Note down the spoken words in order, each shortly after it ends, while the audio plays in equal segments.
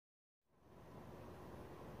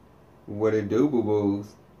What it do,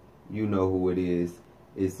 boo-boos? You know who it is.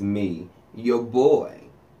 It's me, your boy,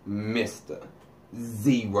 Mr.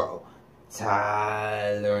 Zero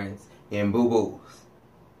Tolerance. And boo-boos,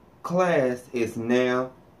 class is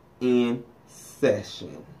now in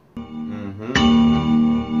session.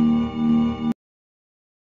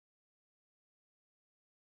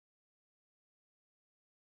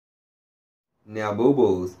 Now,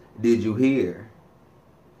 boo-boos, did you hear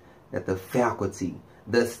that the faculty,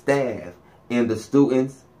 the staff, and the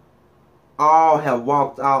students all have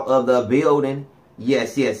walked out of the building?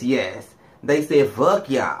 Yes, yes, yes. They said, fuck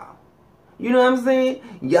y'all. You know what I'm saying?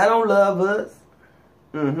 Y'all don't love us.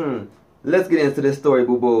 Let's get into this story,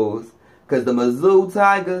 boo-boos. Because the Mizzou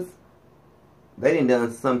Tigers, they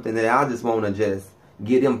done something that I just want to just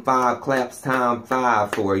give them 5 claps times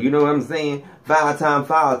 5 for. You know what I'm saying? 5 times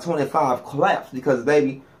 5, 25 claps. Because,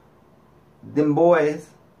 baby, them boys,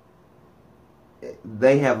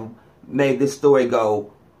 they have made this story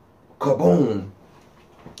go kaboom.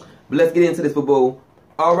 But let's get into this, boo-boo.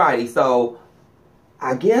 Alrighty, so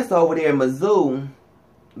I guess over there in Mizzou,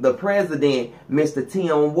 the president, Mr.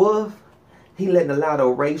 Tim Wolf, he letting a lot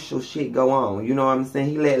of racial shit go on. You know what I'm saying?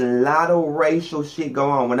 He letting a lot of racial shit go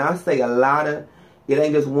on. When I say a lot of, it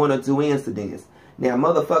ain't just 1 or 2 incidents. Now,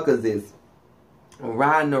 motherfuckers is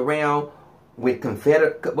riding around with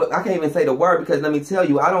Confederate... I can't even say the word because let me tell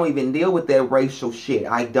you, I don't even deal with that racial shit.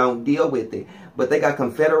 I don't deal with it. But they got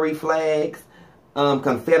Confederate flags, or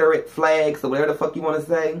whatever the fuck you want to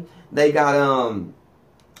say. They got,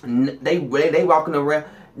 they walking around...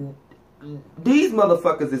 These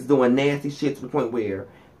motherfuckers is doing nasty shit to the point where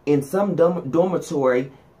in some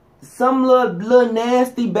dormitory, some little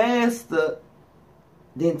nasty bastard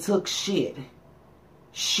then took shit.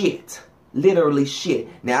 Shit. Literally shit.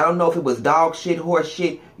 Now, I don't know if it was dog shit, horse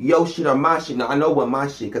shit, yo shit, or my shit. No, I know what my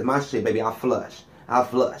shit, because my shit, baby, I flush.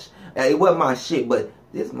 It wasn't my shit, but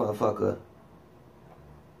this motherfucker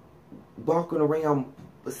walking around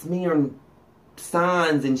smearing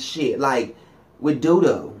signs and shit, like, with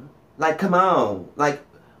doodoo. Like, come on. Like,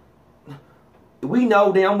 we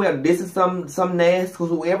know damn well this is some nasty, because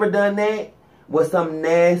whoever done that was some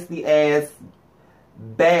nasty ass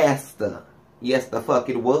bastard. Yes, the fuck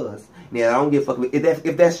it was. Now, I don't give a fuck.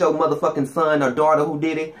 If that's your motherfucking son or daughter who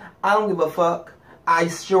did it, I don't give a fuck. I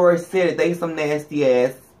sure said it. They some nasty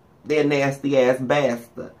ass. They're nasty ass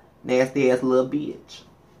bastard. Nasty ass little bitch.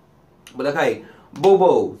 But okay,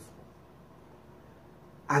 boo-boos.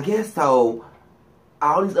 I guess so.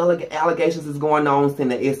 All these allegations is going on, saying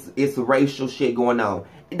that it's racial shit going on.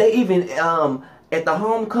 They even, at the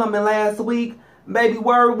homecoming last week, baby,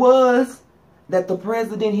 word was that the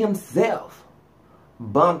president himself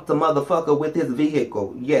bumped the motherfucker with his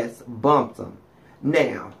vehicle. Yes, bumped him.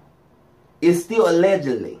 Now, it's still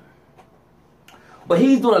allegedly. But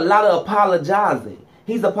he's doing a lot of apologizing.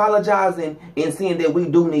 He's apologizing and saying that we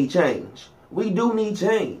do need change. We do need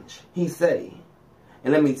change, he say.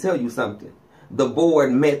 And let me tell you something. The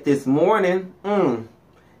board met this morning,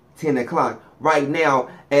 10 o'clock. Right now,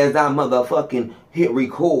 as I motherfucking hit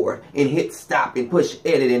record and hit stop and push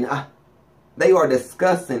edit, and they are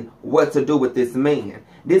discussing what to do with this man.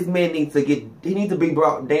 This man needs to be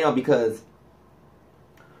brought down because,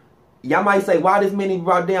 y'all might say, why this man need to be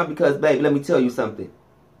brought down? Because, baby, let me tell you something.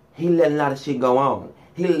 He letting a lot of shit go on.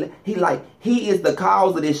 He is the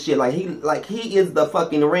cause of this shit. He is the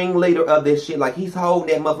fucking ringleader of this shit. Like, he's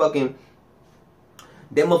holding that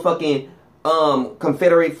motherfucking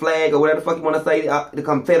Confederate flag, or whatever the fuck you want to say, the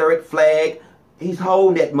Confederate flag. He's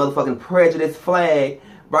holding that motherfucking prejudice flag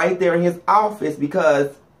right there in his office because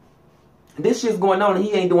this shit's going on and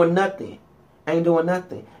he ain't doing nothing. Ain't doing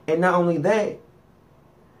nothing. And not only that,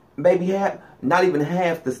 baby, not even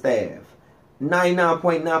half the staff,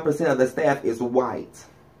 99.9% of the staff is white.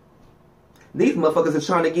 These motherfuckers are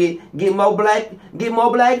trying to get more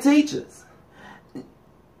black teachers.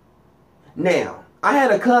 Now, I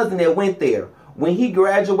had a cousin that went there. When he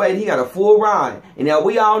graduated, he got a full ride. And now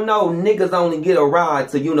we all know niggas only get a ride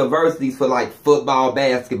to universities for like football,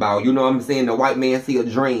 basketball. You know what I'm saying? The white man see a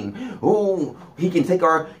dream. Ooh, he can take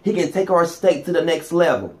our state to the next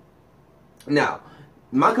level. Now,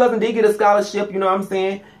 my cousin did get a scholarship, you know what I'm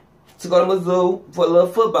saying, to go to Mizzou for a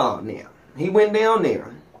little football. Now, he went down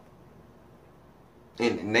there.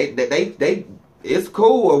 And they it's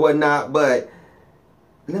cool or whatnot, but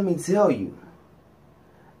let me tell you,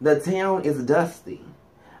 the town is dusty.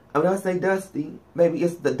 When I say dusty, maybe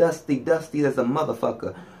it's the dusty as a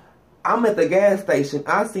motherfucker. I'm at the gas station.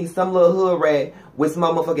 I see some little hood rat with some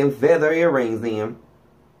motherfucking feather earrings in.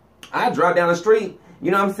 I drive down the street. You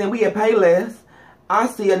know what I'm saying? We at Payless. I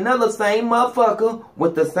see another same motherfucker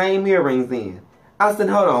with the same earrings in. I said,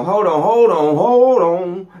 hold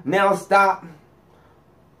on. Now stop.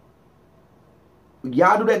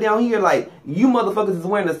 Y'all do that down here? Like, you motherfuckers is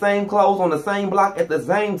wearing the same clothes on the same block at the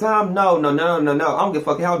same time? No. I don't give a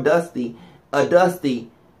fuck how dusty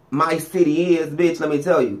my city is, bitch. Let me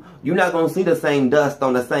tell you. You're not gonna see the same dust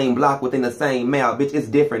on the same block within the same mile. Bitch, it's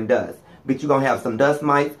different dust. Bitch, you're gonna have some dust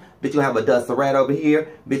mites. Bitch, you're gonna have a dust rat over here.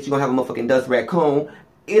 Bitch, you're gonna have a motherfucking dust raccoon.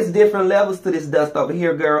 It's different levels to this dust over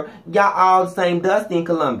here, girl. Y'all all the same dust in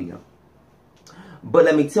Columbia. But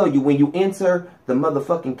let me tell you, when you enter the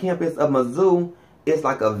motherfucking campus of Mizzou, it's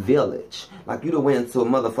like a village. Like you done went to a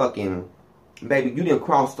motherfucking, baby, you done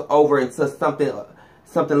crossed over into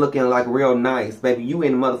something looking like real nice. Baby, you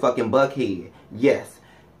in motherfucking Buckhead. Yes.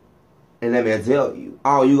 And let me tell you,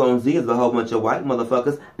 all you gonna see is a whole bunch of white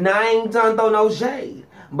motherfuckers. Now, I ain't trying to throw no shade,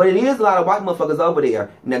 but it is a lot of white motherfuckers over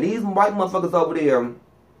there. Now, these white motherfuckers over there,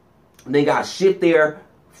 they got shipped there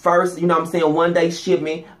first, you know what I'm saying, one day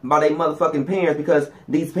shipment by their motherfucking parents, because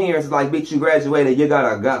these parents is like, bitch, you graduated, you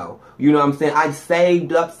gotta go. You know what I'm saying? I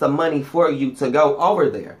saved up some money for you to go over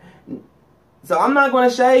there. So I'm not going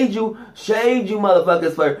to shade you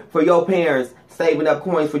motherfuckers for your parents saving up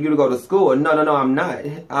coins for you to go to school. No, I'm not.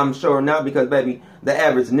 I'm sure not, because, baby, the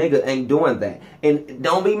average nigga ain't doing that. And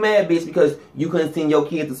don't be mad, bitch, because you couldn't send your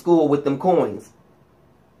kid to school with them coins.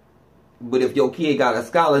 But if your kid got a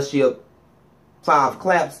scholarship, 5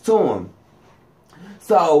 claps to him.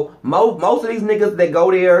 So most of these niggas that go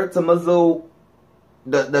there to Mizzou,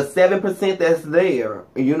 the 7% that's there,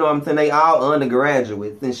 you know what I'm saying, they all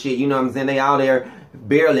undergraduates and shit, you know what I'm saying, they all there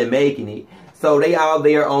barely making it. So they all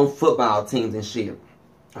there on football teams and shit.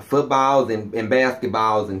 Footballs and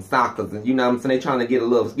basketballs and soccers, and you know what I'm saying, they trying to get a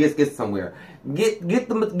little, get somewhere. Get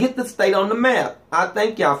the state on the map. I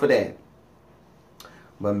thank y'all for that.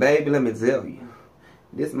 But baby, let me tell you,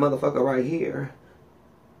 this motherfucker right here,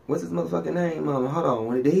 what's his motherfucking name? Hold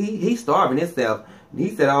on, he's starving himself. He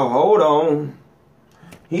said, oh, hold on.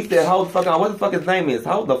 He said, hold the fuck on. What the fuck his name is?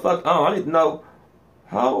 Hold the fuck on. I need to know.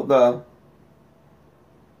 I'm going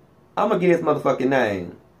to get his motherfucking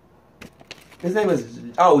name. His name is,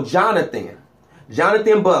 Jonathan.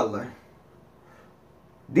 Jonathan Butler.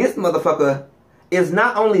 This motherfucker is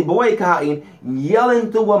not only boycotting,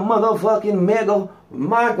 yelling through a motherfucking mega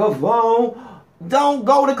microphone, don't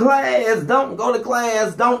go to class, don't go to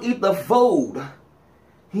class, don't eat the food.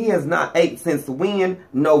 He has not ate since when?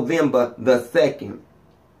 November the 2nd.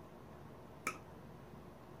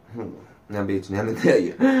 Now, bitch, let me tell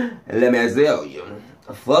you.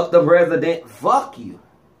 Fuck the president. Fuck you.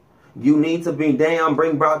 You need to be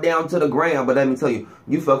brought down to the ground. But let me tell you,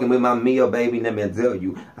 you fucking with my meal, baby. Let me tell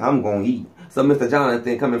you, I'm going to eat. So, Mr.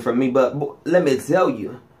 Jonathan coming from me, but let me tell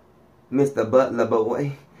you, Mr. Butler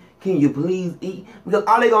boy, can you please eat? Because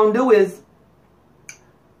all they going to do is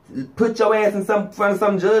put your ass in front of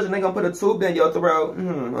some judge and they going to put a tube down your throat.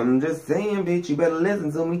 I'm just saying, bitch, you better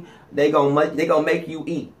listen to me. They gonna make you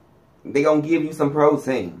eat. They gonna give you some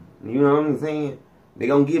protein. You know what I'm saying? They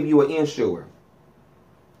gonna give you an insure.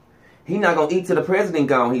 He not gonna eat till the president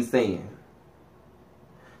gone, he's saying.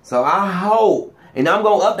 So I hope, and I'm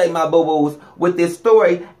gonna update my boo-boos with this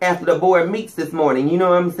story after the board meets this morning. You know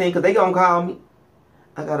what I'm saying? Because they gonna call me.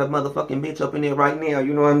 I got a motherfucking bitch up in there right now.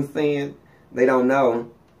 You know what I'm saying? They don't know.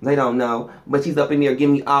 They don't know. But she's up in there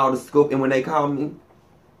giving me all the scoop. And when they call me,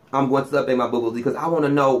 I'm going to update my boo-boos because I want to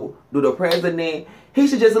know, do the president, he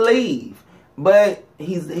should just leave. But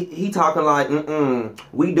he talking like,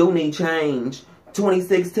 we do need change.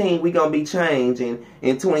 2016, we going to be changing.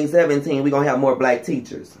 In 2017, we going to have more black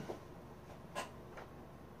teachers.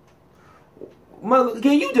 Mother,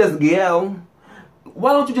 can you just go?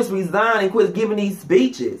 Why don't you just resign and quit giving these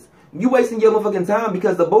speeches? You wasting your motherfucking time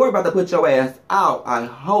because the board about to put your ass out. I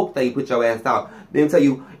hope they put your ass out. Then tell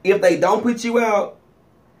you, if they don't put you out,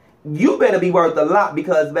 you better be worth a lot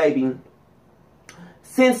because, baby,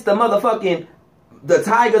 since the motherfucking, the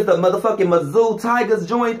motherfucking Mizzou Tigers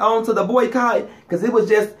joined on to the boycott, because it was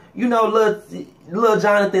just, you know, little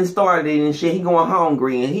Jonathan started it and shit. He going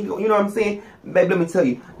hungry and he, you know what I'm saying? Baby, let me tell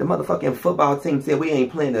you, the motherfucking football team said we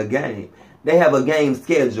ain't playing a game. They have a game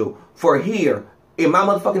scheduled for here in my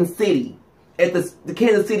motherfucking city at the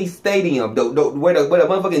Kansas City Stadium, where the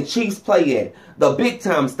motherfucking Chiefs play at, the big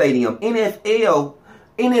time stadium,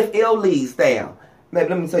 NFL league style. Baby,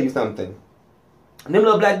 let me tell you something. Them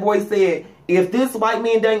little black boys said, if this white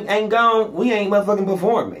man ain't gone, we ain't motherfucking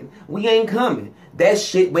performing. We ain't coming. That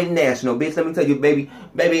shit went national, bitch. Let me tell you, baby,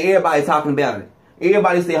 everybody talking about it.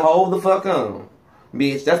 Everybody said, hold the fuck on.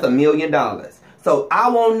 Bitch, that's $1 million. So I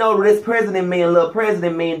won't know this president man, little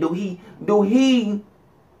president man, do he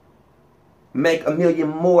make $1 million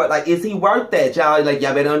more. Like, is he worth that, y'all? Like,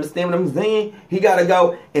 y'all better understand what I'm saying. He gotta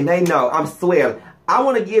go, and they know. I'm swearing. I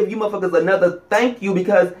want to give you motherfuckers another thank you,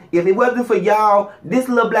 because if it wasn't for y'all, this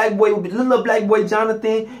little black boy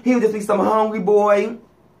Jonathan, he would just be some hungry boy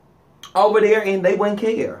over there, and they wouldn't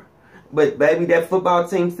care. But baby, that football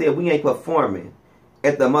team said we ain't performing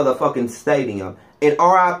at the motherfucking stadium. And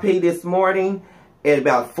RIP this morning, at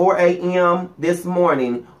about 4 a.m. this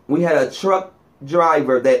morning, we had a truck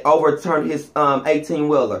driver that overturned his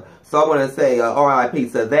 18-wheeler. So I want to say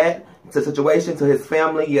RIP to that, to the situation, to his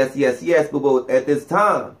family. Yes, yes, yes. But at this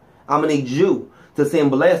time, I'm going to need you to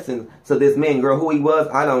send blessings to this man. Girl, who he was,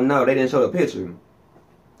 I don't know. They didn't show the picture.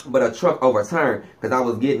 But a truck overturned, because I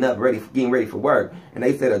was getting ready for work. And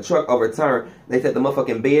they said a truck overturned. They said the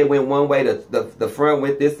motherfucking bed went one way, the front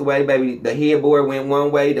went this way, baby. The headboard went one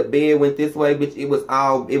way, the bed went this way, bitch. It was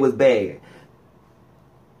bad.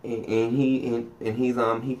 And he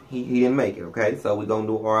didn't make it, okay? So we gonna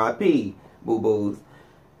do RIP, boo-boos.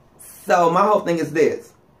 So my whole thing is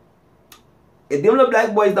this. If them little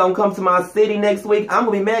black boys don't come to my city next week, I'm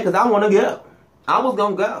gonna be mad, because I wanna go. I was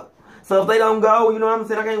gonna go. So if they don't go, you know what I'm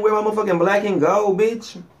saying? I can't wear my motherfucking black and gold,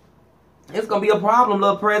 bitch. It's gonna be a problem,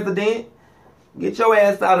 little president. Get your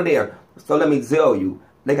ass out of there. So let me tell you,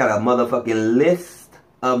 they got a motherfucking list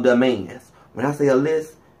of demands. When I say a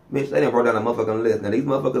list, bitch, they done wrote down a motherfucking list. Now these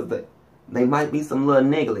motherfuckers, they might be some little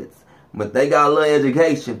nigglets, but they got a little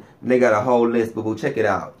education. They got a whole list, boo-boo. Check it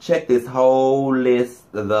out. Check this whole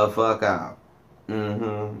list the fuck out.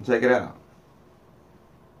 Check it out.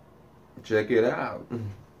 Check it out.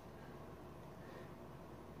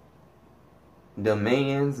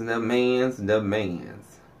 Demands.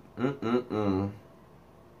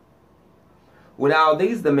 With all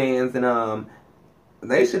these demands, and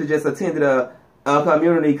they should have just attended a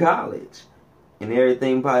community college, and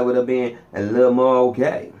everything probably would have been a little more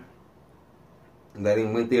okay. They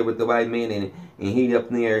didn't went there with the white man, and he up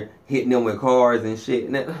there hitting them with cars and shit.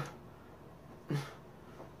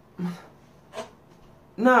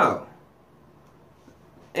 No.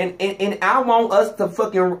 And I want us to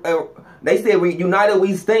fucking. They said we united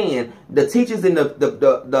we stand. The teachers and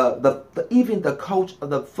even the coach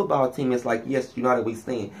of the football team is like, yes, united we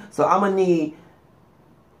stand. So I'm gonna need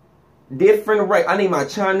different race. I need my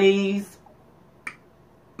Chinese,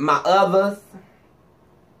 my others.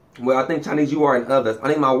 Well, I think Chinese you are and others. I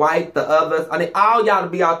need my white, the others. I need all y'all to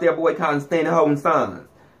be out there boycotting, standing, holding signs.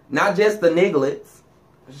 Not just the nigglets.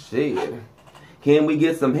 Shit. Can we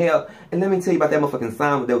get some help? And let me tell you about that motherfucking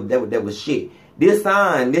sign that was shit. This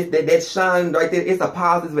sign, that sign right there, it's a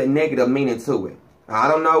positive and negative meaning to it. I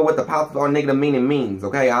don't know what the positive or negative meaning means,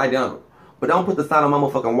 okay? I don't. But don't put the sign on my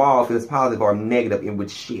motherfucking wall if it's positive or negative and with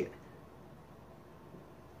shit.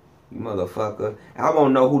 You motherfucker. I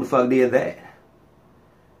won't know who the fuck did that.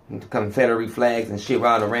 Confederate flags and shit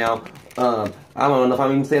riding around. I don't know if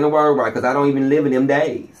I'm even saying the word right, because I don't even live in them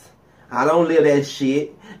days. I don't live that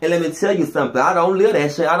shit. And let me tell you something. I don't live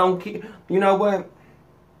that shit. I don't care. You know what?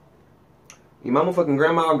 Your motherfucking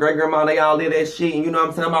grandma or great-grandma, they all live that shit. And you know what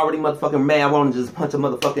I'm saying? I'm already motherfucking mad. I want to just punch a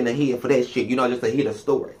motherfucker in the head for that shit. You know, just to hear the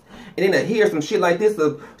story. And then to hear some shit like this,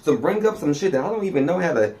 to bring up some shit that I don't even know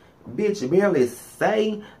how to, bitch, barely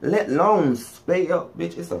say, let alone spell.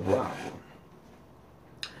 Bitch, it's a problem.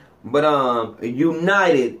 But,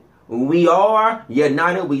 united. We are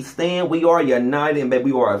united. We stand. We are united. And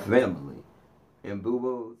baby, we are a family. And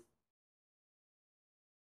boo-boos.